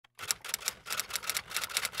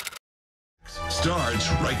starts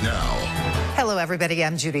right now. Hello, everybody.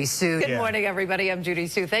 I'm Judy Hsu. Good morning, everybody. I'm Judy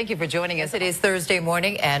Hsu. Thank you for joining us. It is Thursday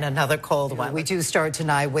morning and another cold one. We do start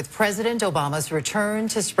tonight with President Obama's return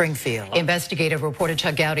to Springfield. Investigative reporter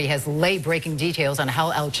Chuck Gowdy has late-breaking details on how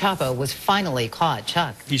El Chapo was finally caught.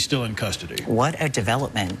 Chuck. He's still in custody. What a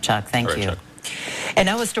development, Chuck. Thank you. Chuck. And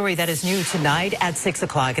now a story that is new tonight at 6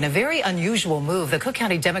 o'clock. In a very unusual move, the Cook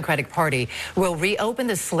County Democratic Party will reopen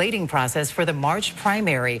the slating process for the March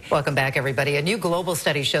primary. Welcome back, everybody. A new global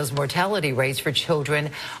study shows mortality rates for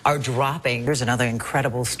children are dropping. Here's another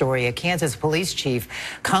incredible story. A Kansas police chief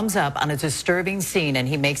comes up on a disturbing scene, and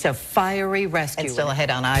he makes a fiery rescue. And still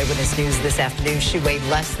ahead on Eyewitness News this afternoon, she weighed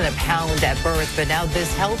less than a pound at birth, but now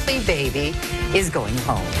this healthy baby is going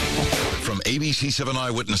home. From ABC 7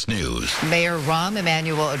 Eyewitness News. Mayor Rahm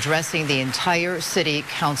Emanuel addressing the entire city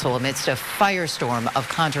council amidst a firestorm of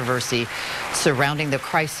controversy surrounding the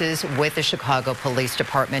crisis with the Chicago Police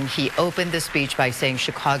Department. He opened the speech by saying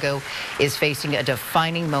Chicago is facing a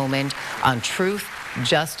defining moment on truth,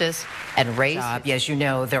 justice, and race. As you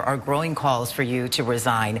know, there are growing calls for you to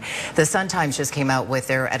resign. The Sun-Times just came out with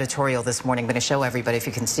their editorial this morning. I'm going to show everybody if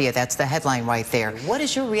you can see it. That's the headline right there. What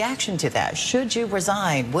is your reaction to that? Should you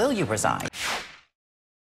resign? Will you resign?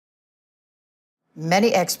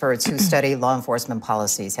 Many experts who study law enforcement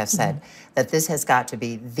policies have said that this has got to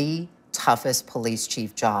be the toughest police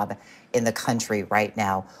chief job in the country right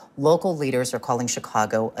now. Local leaders are calling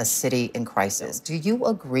Chicago a city in crisis. Do you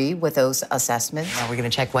agree with those assessments? Now we're going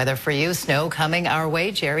to check weather for you. Snow coming our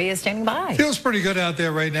way. Jerry is standing by. Feels pretty good out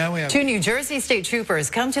there right now. Two New Jersey state troopers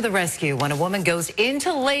come to the rescue when a woman goes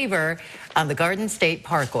into labor on the Garden State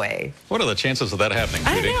Parkway. What are the chances of that happening,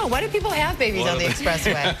 Judy? I don't know. Why do people have babies on the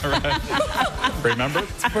expressway? Right. Remember?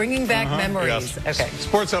 It's bringing back memories. Yes. Okay.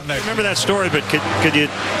 Sports up next. Remember that story, but could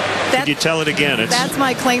you tell it again? That's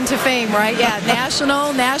my claim to fame, right? Yeah,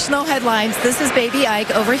 national headlines. This is baby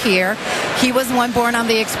Ike over here. He was one born on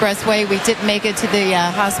the expressway. We didn't make it to the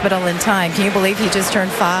hospital in time. Can you believe he just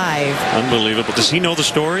turned 5? Unbelievable. Does he know the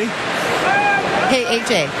story? Hey,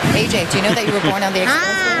 AJ, do you know that you were born on the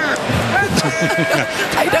expressway?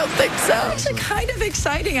 I don't think so. It's actually kind of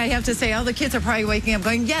exciting, I have to say. All the kids are probably waking up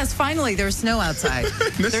going, yes, finally, there's snow outside.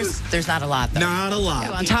 There's not a lot, though. Not a lot.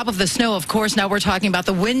 On top of the snow, of course, now we're talking about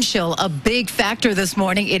the wind chill, a big factor this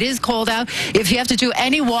morning. It is cold out. If you have to do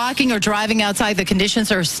any walking or driving outside, the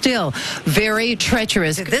conditions are still very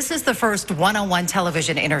treacherous. This is the first one-on-one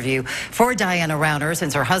television interview for Diana Rauner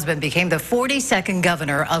since her husband became the 42nd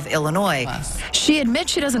governor of Illinois. She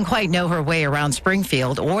admits she doesn't quite know her way around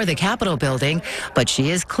Springfield or the Capitol building, but she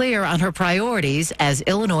is clear on her priorities as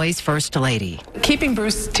Illinois' First Lady. Keeping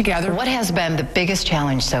Bruce together. What has been the biggest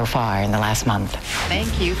challenge so far in the last month?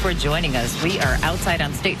 Thank you for joining us. We are outside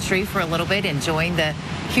on State Street for a little bit, enjoying the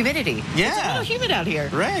humidity. Yeah. It's a little humid out here.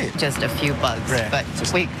 Right. Just a few bugs, but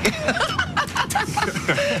we...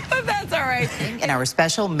 But that's all right. In our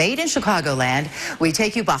special Made in Chicagoland, we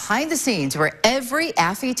take you behind the scenes where every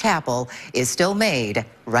Affy Tapple is still made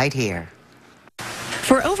right here.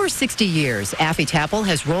 For over 60 years, Affy Tapple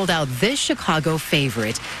has rolled out this Chicago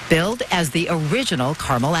favorite, billed as the original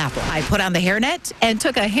caramel apple. I put on the hairnet and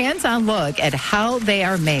took a hands-on look at how they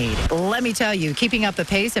are made. Let me tell you, keeping up the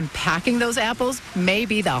pace and packing those apples may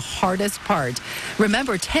be the hardest part.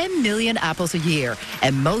 Remember, 10 million apples a year,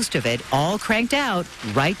 and most of it all cranked out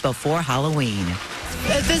right before Halloween.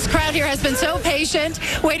 This crowd here has been so patient,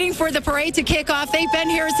 waiting for the parade to kick off. They've been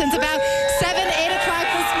here since about 7, 8 o'clock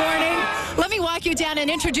this morning. Let me walk you down and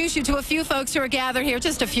introduce you to a few folks who are gathered here,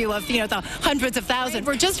 just a few of, the hundreds of thousands.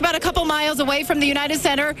 We're just about a couple miles away from the United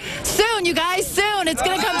Center. Soon, you guys, soon, it's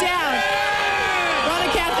going to come down. Ron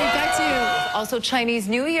and Kathy, back to you. Also Chinese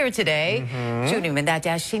New Year today. 祝你们大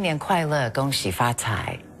家新年快乐，恭喜发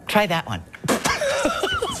财. Try that one.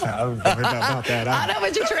 I've never heard about that. I know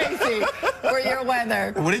what you Tracy for your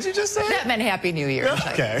weather. What did you just say? That meant Happy New Year.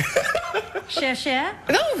 Okay. Share.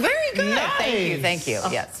 Oh, very good. Nice. Thank you.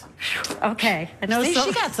 Yes. Okay. I know See,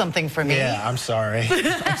 she got something for me. Yeah, I'm sorry.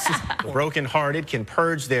 Brokenhearted can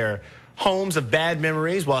purge their homes of bad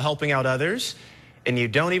memories while helping out others. And you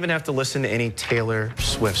don't even have to listen to any Taylor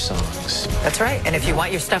Swift songs. That's right. And if you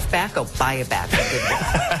want your stuff back, go buy it back.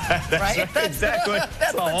 That's right. Exactly.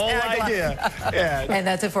 That's the whole idea. Yeah. And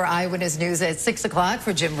that's it for Eyewitness News at 6 o'clock.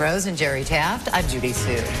 For Jim Rose and Jerry Taft, I'm Judy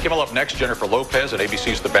Hsu. Coming up next, Jennifer Lopez at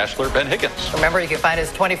ABC's The Bachelor, Ben Higgins. Remember, you can find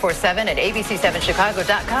us 24/7 at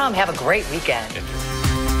abc7chicago.com. Have a great weekend.